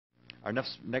Our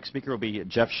next speaker will be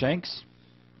Jeff Shanks.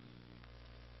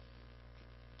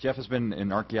 Jeff has been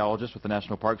an archaeologist with the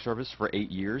National Park Service for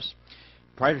 8 years.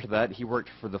 Prior to that, he worked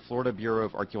for the Florida Bureau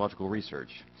of Archaeological Research.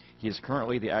 He is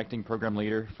currently the acting program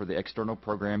leader for the External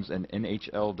Programs and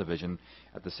NHL Division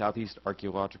at the Southeast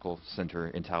Archaeological Center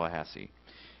in Tallahassee.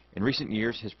 In recent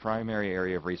years, his primary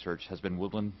area of research has been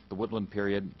the woodland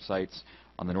period sites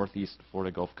on the northeast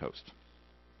Florida Gulf Coast.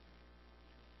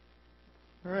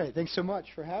 All right, thanks so much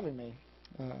for having me.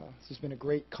 This has been a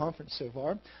great conference so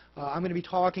far. I'm going to be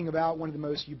talking about one of the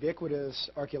most ubiquitous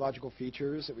archaeological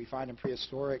features that we find in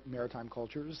prehistoric maritime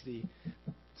cultures, the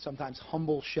sometimes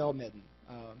humble shell midden.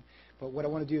 But what I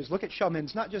want to do is look at shell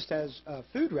middens not just as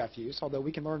food refuse, although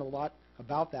we can learn a lot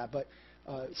about that, but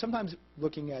sometimes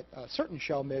looking at certain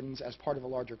shell middens as part of a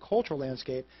larger cultural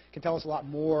landscape can tell us a lot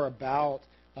more about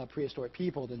prehistoric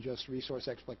people than just resource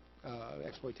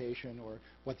exploitation or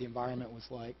what the environment was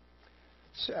like.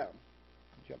 So,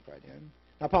 jump right in.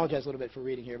 I apologize a little bit for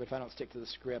reading here, but if I don't stick to the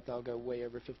script, I'll go way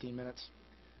over 15 minutes.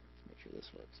 Make sure this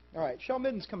works. All right, shell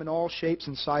middens come in all shapes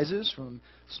and sizes, from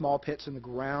small pits in the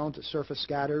ground to surface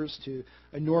scatters to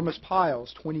enormous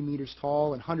piles 20 meters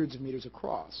tall and hundreds of meters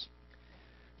across.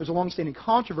 There's a long-standing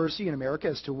controversy in America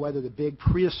as to whether the big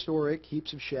prehistoric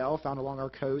heaps of shell found along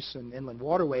our coasts and inland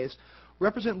waterways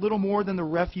represent little more than the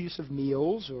refuse of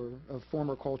meals or of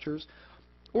former cultures,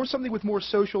 or something with more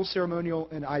social, ceremonial,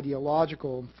 and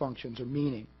ideological functions or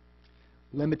meaning.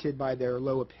 Limited by their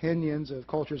low opinions of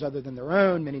cultures other than their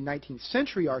own, many 19th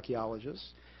century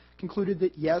archaeologists concluded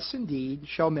that yes, indeed,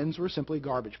 shell middens were simply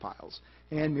garbage piles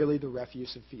and merely the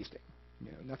refuse of feasting.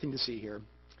 Nothing to see here.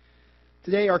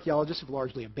 Today, archaeologists have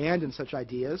largely abandoned such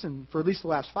ideas, and for at least the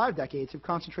last 5 decades have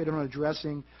concentrated on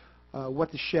addressing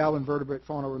what the shell and vertebrate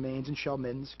faunal remains in shell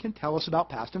middens can tell us about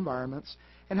past environments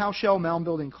and how shell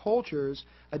mound-building cultures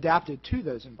adapted to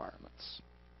those environments.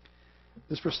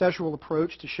 This processual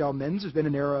approach to shell middens has been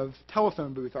an era of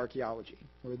telephone booth archaeology,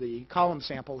 where the column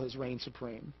sample has reigned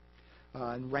supreme,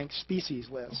 and ranked species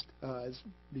list has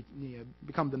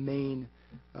become the main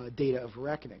data of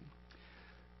reckoning.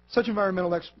 Such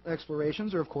environmental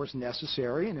explorations are, of course,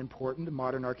 necessary and important to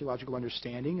modern archaeological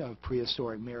understanding of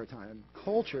prehistoric maritime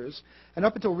cultures. And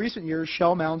up until recent years,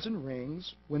 shell mounds and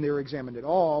rings, when they were examined at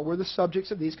all, were the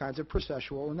subjects of these kinds of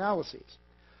processual analyses.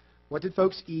 What did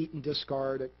folks eat and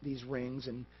discard at these rings,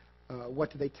 and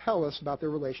what do they tell us about their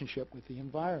relationship with the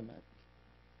environment?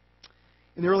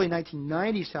 In the early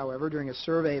 1990s, however, during a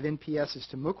survey of NPS's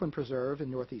Timucuan Preserve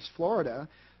in northeast Florida,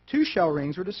 2 shell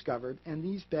rings were discovered, and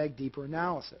these begged deeper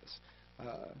analysis.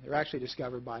 They were actually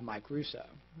discovered by Mike Russo.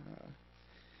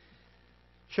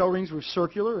 Shell rings were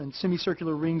circular and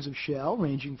semicircular rings of shell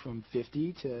ranging from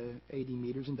 50 to 80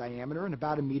 meters in diameter and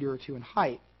about a meter or 2 in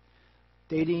height.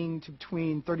 Dating to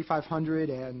between 3,500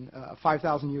 and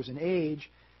 5,000 years in age,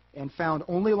 and found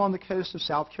only along the coast of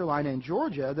South Carolina and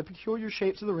Georgia, the peculiar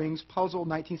shapes of the rings puzzled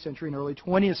 19th century and early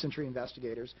 20th century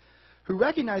investigators, who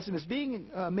recognized them as being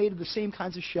made of the same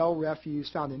kinds of shell refuse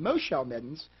found in most shell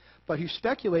middens, but who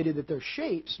speculated that their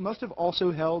shapes must have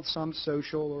also held some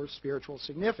social or spiritual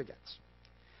significance.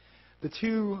 The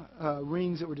 2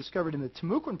 rings that were discovered in the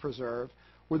Timucuan Preserve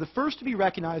were the first to be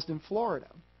recognized in Florida,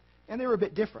 and they were a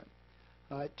bit different.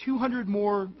 Over 200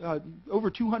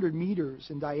 meters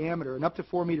in diameter and up to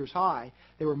 4 meters high,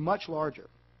 they were much larger.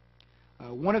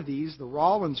 One of these, the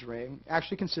Rollins ring,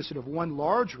 actually consisted of one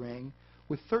large ring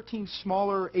with 13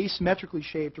 smaller asymmetrically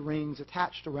shaped rings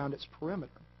attached around its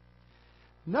perimeter.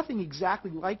 Nothing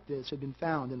exactly like this had been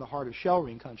found in the heart of shell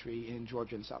ring country in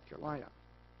Georgia and South Carolina.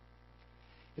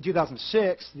 In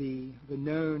 2006, the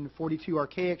known 42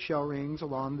 archaic shell rings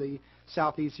along the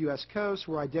southeast U.S. coast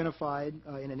were identified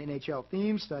in an NHL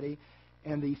theme study,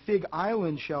 and the Fig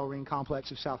Island shell ring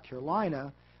complex of South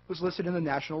Carolina was listed in the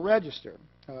National Register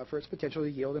for its potential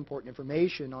to yield important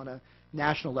information on a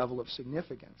national level of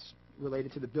significance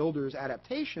related to the builder's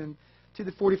adaptation to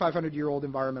the 4,500-year-old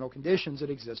environmental conditions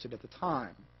that existed at the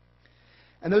time.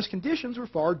 And those conditions were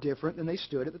far different than they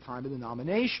stood at the time of the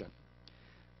nomination.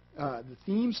 The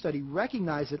theme study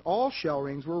recognized that all shell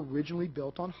rings were originally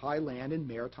built on high land and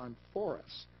maritime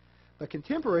forests. But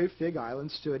contemporary Fig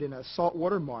Island stood in a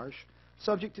saltwater marsh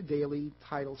subject to daily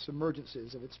tidal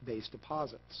submergences of its base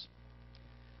deposits.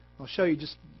 I'll show you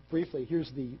just briefly.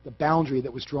 Here's the boundary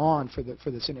that was drawn for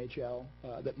this NHL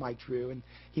that Mike drew. And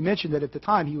he mentioned that at the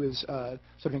time he was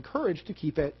sort of encouraged to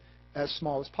keep it as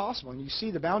small as possible. And you see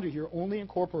the boundary here only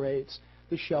incorporates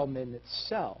the shell midden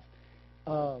itself.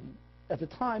 At the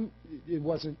time, it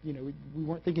wasn't, we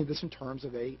weren't thinking of this in terms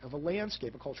of a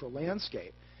landscape, a cultural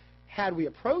landscape. Had we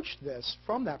approached this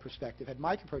from that perspective, had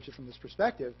Mike approached it from this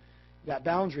perspective, that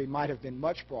boundary might have been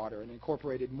much broader and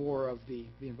incorporated more of the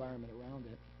environment around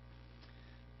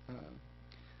it.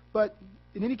 But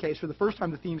in any case, for the first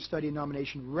time, the theme study and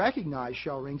nomination recognized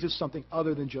shell rings as something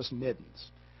other than just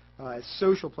middens, as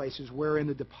social places wherein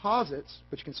the deposits,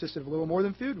 which consisted of little more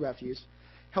than food refuse,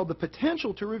 held the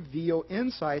potential to reveal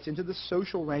insights into the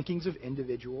social rankings of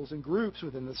individuals and groups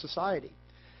within the society,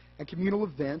 and communal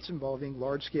events involving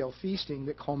large-scale feasting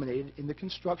that culminated in the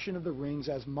construction of the rings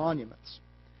as monuments.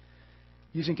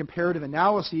 Using comparative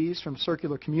analyses from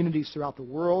circular communities throughout the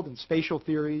world and spatial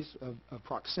theories of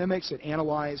proxemics that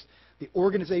analyzed the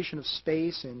organization of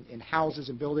space in houses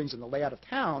and buildings and the layout of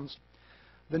towns,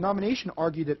 the nomination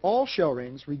argued that all shell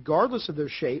rings, regardless of their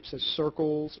shapes as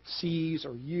circles, Cs,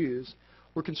 or Us,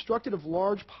 were constructed of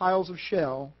large piles of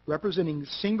shell representing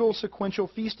single sequential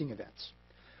feasting events,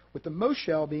 with the most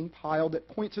shell being piled at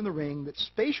points in the ring that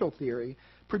spatial theory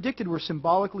predicted were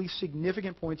symbolically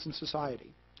significant points in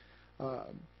society,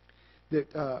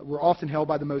 that were often held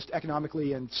by the most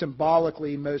economically and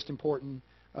symbolically most important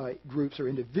groups or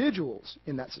individuals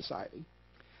in that society.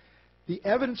 The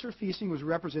evidence for feasting was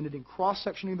represented in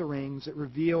cross-sectioning the rings that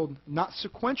revealed not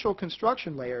sequential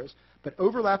construction layers, but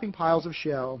overlapping piles of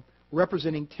shell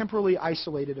representing temporally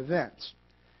isolated events.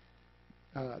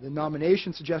 The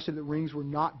nomination suggested that rings were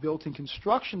not built in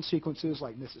construction sequences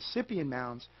like Mississippian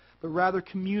mounds, but rather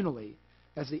communally,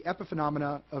 as the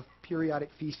epiphenomena of periodic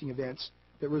feasting events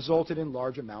that resulted in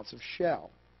large amounts of shell.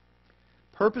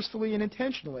 Purposefully and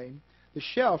intentionally, the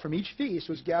shell from each feast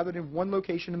was gathered in one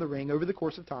location in the ring over the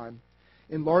course of time,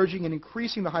 enlarging and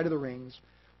increasing the height of the rings,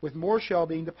 with more shell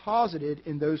being deposited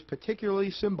in those particularly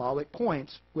symbolic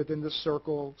points within the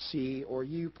circle, C, or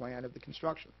U plan of the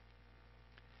construction.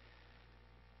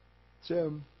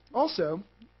 So, also,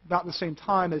 about the same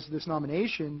time as this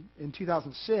nomination, in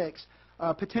 2006,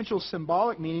 potential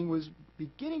symbolic meaning was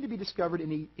beginning to be discovered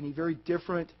in a very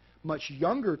different, much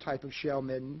younger type of shell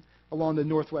midden along the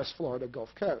northwest Florida Gulf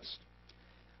Coast.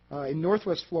 In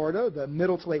northwest Florida, the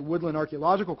middle to late woodland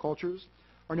archaeological cultures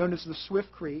are known as the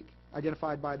Swift Creek,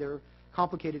 identified by their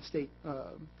complicated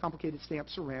stamp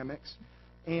ceramics,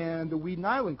 and the Weeden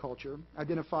Island culture,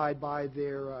 identified by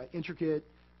their intricate,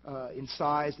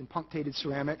 incised, and punctated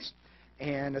ceramics,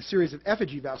 and a series of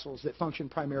effigy vessels that function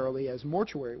primarily as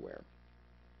mortuary ware.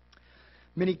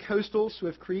 Many coastal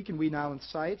Swift Creek and Weeden Island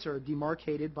sites are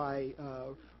demarcated by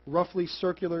roughly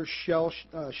circular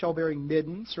shell-bearing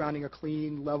middens surrounding a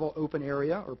clean, level, open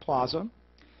area, or plaza.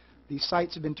 These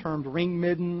sites have been termed ring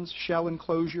middens, shell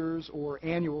enclosures, or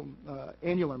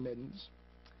annular middens.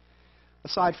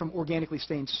 Aside from organically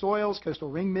stained soils, coastal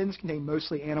ring middens contain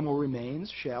mostly animal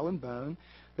remains, shell and bone,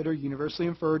 that are universally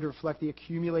inferred to reflect the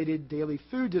accumulated daily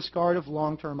food discard of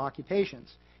long-term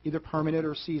occupations, either permanent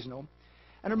or seasonal,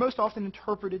 and are most often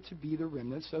interpreted to be the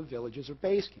remnants of villages or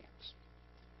base camps.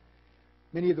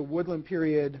 Many of the woodland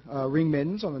period ring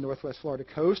middens on the northwest Florida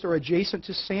coast are adjacent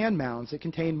to sand mounds that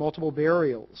contain multiple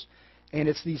burials. And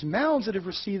it's these mounds that have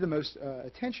received the most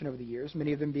attention over the years,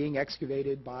 many of them being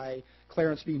excavated by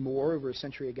Clarence B. Moore over a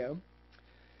century ago.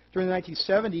 During the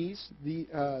 1970s,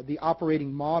 the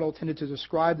operating model tended to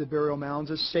describe the burial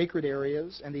mounds as sacred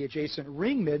areas and the adjacent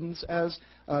ring middens as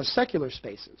secular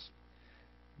spaces.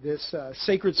 This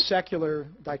sacred-secular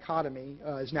dichotomy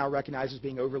is now recognized as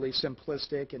being overly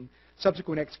simplistic, and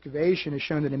subsequent excavation has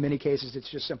shown that in many cases it's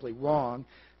just simply wrong,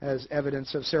 as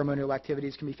evidence of ceremonial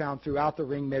activities can be found throughout the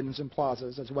ring middens and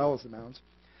plazas as well as the mounds.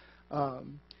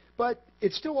 But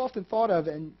it's still often thought of,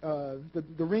 and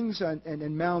the rings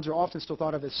and mounds are often still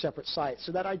thought of as separate sites.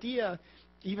 So that idea,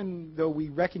 even though we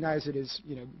recognize it as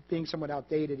being somewhat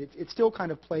outdated, it still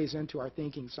kind of plays into our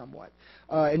thinking somewhat.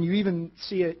 And you even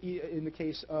see it in the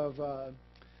case of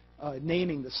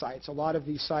naming the sites. A lot of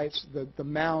these sites, the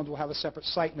mound will have a separate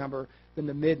site number than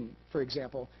the midden, for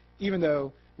example, even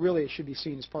though really it should be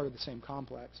seen as part of the same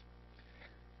complex.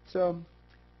 So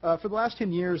for the last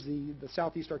 10 years, the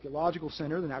Southeast Archaeological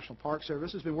Center, the National Park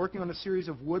Service, has been working on a series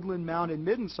of woodland mound and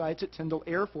midden sites at Tyndall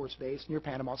Air Force Base near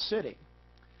Panama City.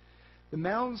 The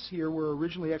mounds here were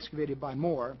originally excavated by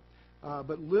Moore,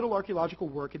 but little archaeological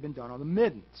work had been done on the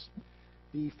middens.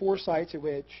 The 4 sites at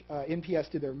which NPS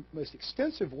did their most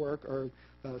extensive work are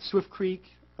the Swift Creek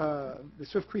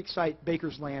site,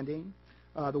 Baker's Landing,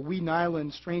 the Weeden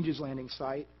Island Strange's Landing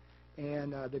site,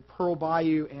 and the Pearl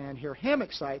Bayou and Hare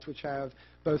Hammock sites, which have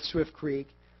both Swift Creek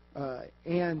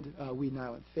and Weeden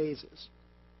Island phases.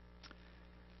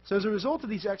 So as a result of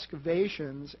these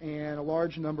excavations and a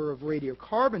large number of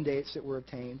radiocarbon dates that were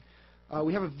obtained,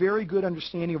 we have a very good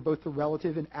understanding of both the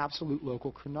relative and absolute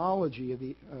local chronology of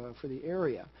for the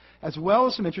area, as well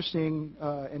as some interesting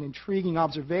and intriguing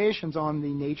observations on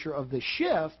the nature of the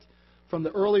shift from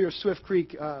the earlier Swift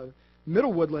Creek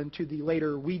middle woodland to the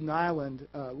later Weeden Island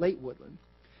late woodland.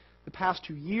 The past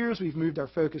 2 years, we've moved our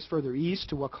focus further east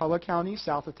to Wakulla County,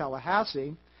 south of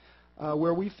Tallahassee,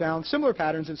 where we found similar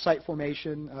patterns in site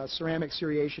formation, ceramic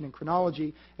seriation, and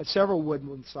chronology at several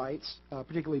woodland sites,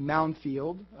 particularly Mound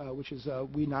Field, which is a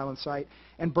Weeden Island site,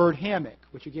 and Bird Hammock,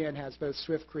 which again has both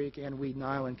Swift Creek and Weeden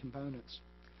Island components.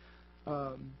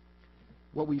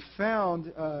 What we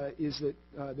found is that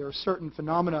there are certain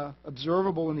phenomena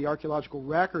observable in the archaeological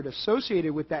record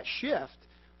associated with that shift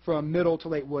from middle to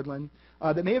late woodland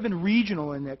that may have been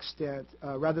regional in extent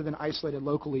rather than isolated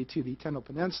locally to the Tyndall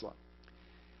Peninsula.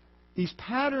 These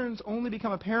patterns only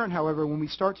become apparent, however, when we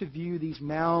start to view these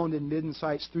mound and midden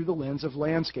sites through the lens of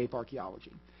landscape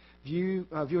archaeology,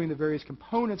 viewing the various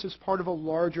components as part of a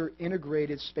larger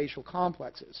integrated spatial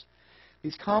complexes.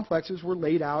 These complexes were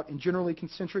laid out in generally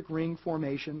concentric ring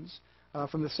formations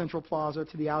from the central plaza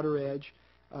to the outer edge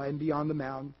and beyond the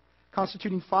mound,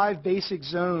 constituting 5 basic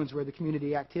zones where the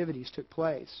community activities took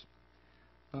place.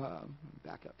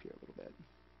 Back up here a little bit,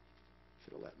 if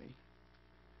it'll let me.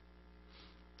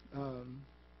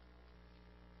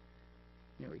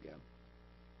 There we go.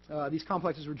 These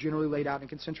complexes were generally laid out in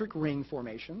concentric ring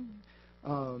formation.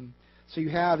 So you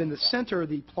have in the center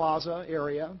the plaza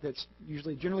area that's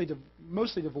usually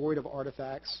mostly devoid of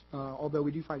artifacts, although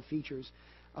we do find features.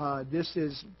 This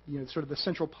is sort of the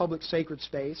central public sacred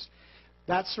space.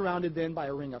 That's surrounded then by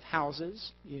a ring of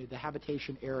houses, the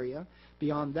habitation area.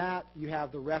 Beyond that, you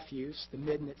have the refuse, the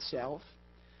midden itself.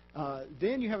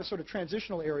 Then you have a sort of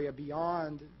transitional area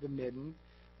beyond the midden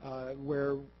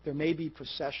where there may be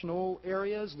processional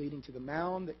areas leading to the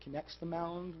mound that connects the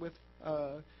mound with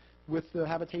the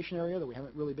habitation area, though we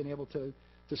haven't really been able to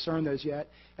discern those yet.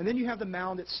 And then you have the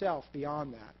mound itself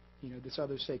beyond that, this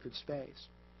other sacred space.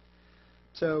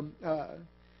 So,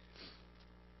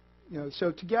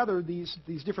 so together these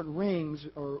different rings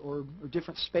or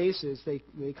different spaces, they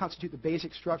constitute the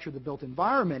basic structure of the built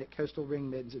environment at coastal ring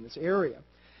middens in this area.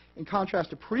 In contrast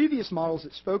to previous models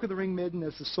that spoke of the ring midden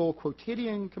as the sole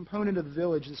quotidian component of the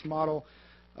village, this model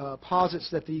posits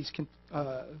that these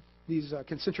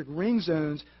concentric ring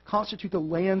zones constitute the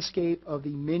landscape of the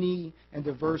many and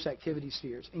diverse activity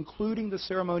spheres, including the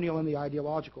ceremonial and the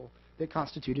ideological that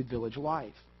constituted village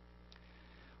life.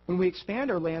 When we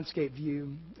expand our landscape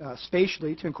view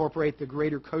spatially to incorporate the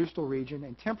greater coastal region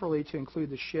and temporally to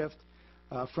include the shift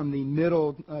from the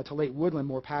middle to late woodland,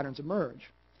 more patterns emerge.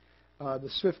 The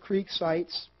Swift Creek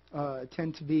sites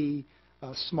tend to be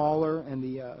smaller, and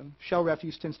the shell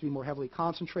refuse tends to be more heavily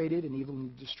concentrated and evenly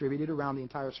distributed around the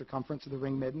entire circumference of the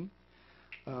ring midden.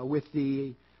 With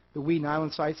the Weeden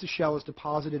Island sites, the shell is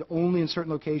deposited only in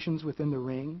certain locations within the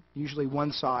ring, usually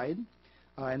one side,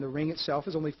 and the ring itself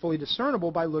is only fully discernible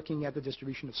by looking at the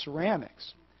distribution of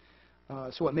ceramics.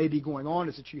 So what may be going on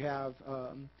is that you have,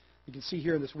 you can see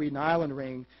here in this Weeden Island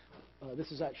ring,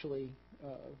 this is actually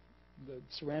the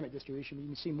ceramic distribution. You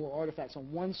can see more artifacts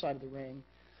on one side of the ring.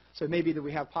 So it may be that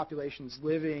we have populations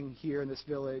living here in this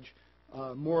village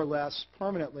more or less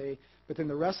permanently, but then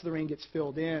the rest of the ring gets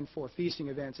filled in for feasting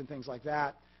events and things like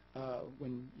that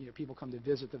when people come to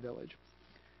visit the village.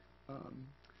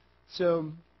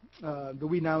 The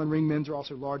Weeden Island ring middens are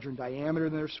also larger in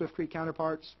diameter than their Swift Creek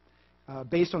counterparts.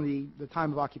 Based on the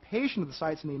time of occupation of the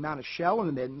sites and the amount of shell in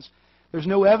the middens, there's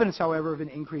no evidence, however, of an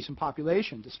increase in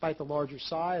population, despite the larger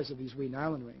size of these Weeden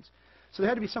Island rings. So there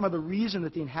had to be some other reason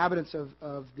that the inhabitants of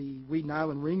the Weeden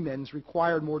Island ring middens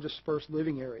required more dispersed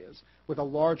living areas with a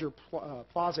larger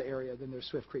plaza area than their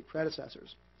Swift Creek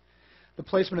predecessors. The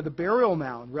placement of the burial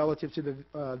mound relative to the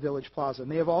village plaza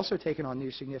may have also taken on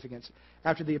new significance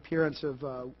after the appearance of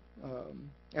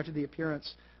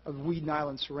Weeden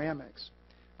Island ceramics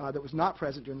that was not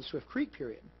present during the Swift Creek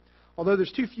period. Although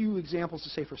there's too few examples to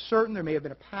say for certain, there may have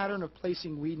been a pattern of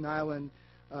placing Weeden Island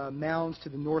mounds to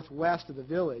the northwest of the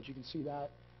village. You can see that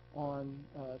on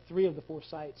 3 of the 4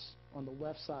 sites on the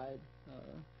left side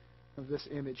of this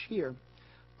image here.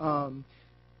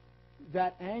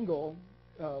 That angle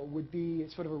would be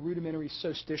sort of a rudimentary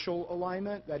solstitial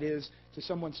alignment. That is, to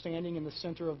someone standing in the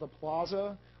center of the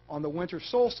plaza, on the winter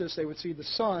solstice, they would see the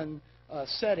sun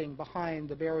setting behind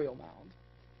the burial mound.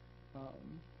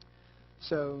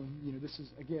 So, this is,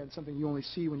 again, something you only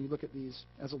see when you look at these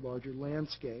as a larger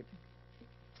landscape.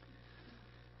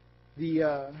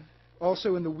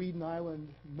 Also in the Weeden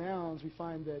Island mounds, we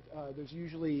find that there's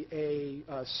usually a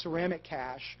ceramic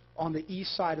cache on the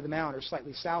east side of the mound, or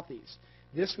slightly southeast.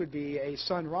 This would be a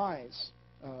sunrise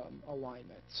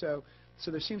alignment. So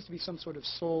there seems to be some sort of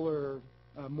solar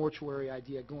mortuary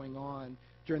idea going on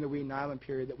during the Weeden Island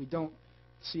period that we don't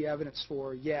see evidence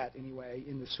for yet, anyway,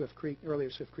 in the earlier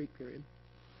Swift Creek period.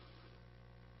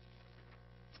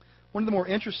 One of the more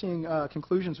interesting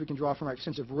conclusions we can draw from our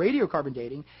extensive radiocarbon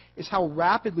dating is how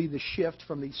rapidly the shift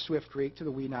from the Swift Creek to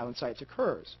the Weeden Island sites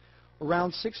occurs.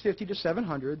 Around 650 to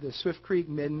 700, the Swift Creek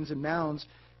middens and mounds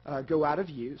go out of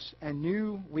use, and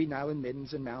new Weeden Island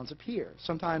middens and mounds appear,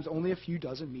 sometimes only a few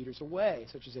dozen meters away,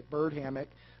 such as at Bird Hammock,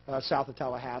 south of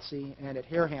Tallahassee, and at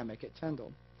Hare Hammock at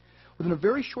Tyndall. Within a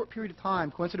very short period of time,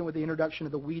 coincident with the introduction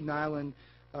of the Weeden Island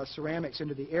ceramics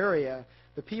into the area,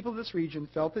 the people of this region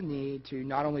felt the need to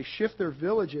not only shift their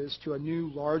villages to a new,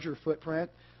 larger footprint,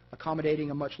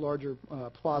 accommodating a much larger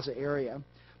plaza area,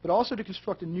 but also to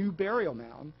construct a new burial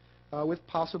mound with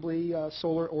possibly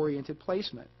solar-oriented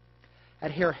placement.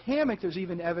 At Hare Hammock, there's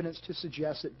even evidence to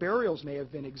suggest that burials may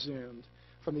have been exhumed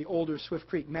from the older Swift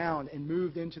Creek mound and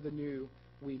moved into the new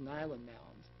Weeden Island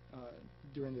mound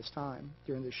during this time,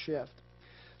 during this shift.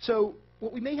 So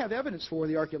what we may have evidence for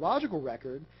in the archaeological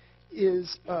record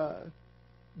is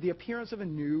the appearance of a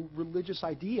new religious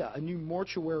idea, a new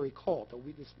mortuary cult,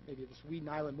 maybe this Weeden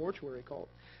Island mortuary cult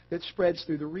that spreads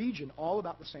through the region all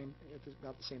about the same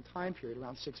time period,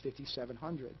 around 650,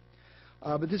 700.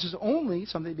 But this is only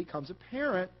something that becomes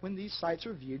apparent when these sites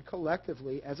are viewed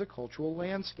collectively as a cultural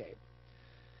landscape.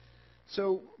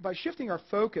 So by shifting our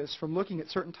focus from looking at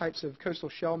certain types of coastal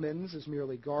shell middens as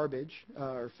merely garbage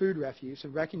or food refuse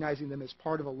and recognizing them as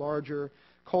part of a larger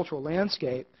cultural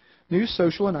landscape, new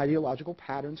social and ideological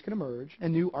patterns can emerge,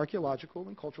 and new archaeological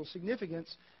and cultural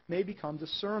significance may become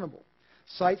discernible.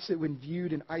 Sites that, when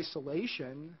viewed in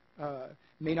isolation,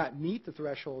 may not meet the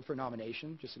threshold for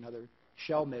nomination, just another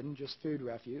shell midden, just food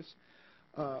refuse,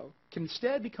 can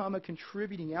instead become a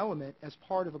contributing element as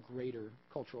part of a greater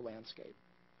cultural landscape.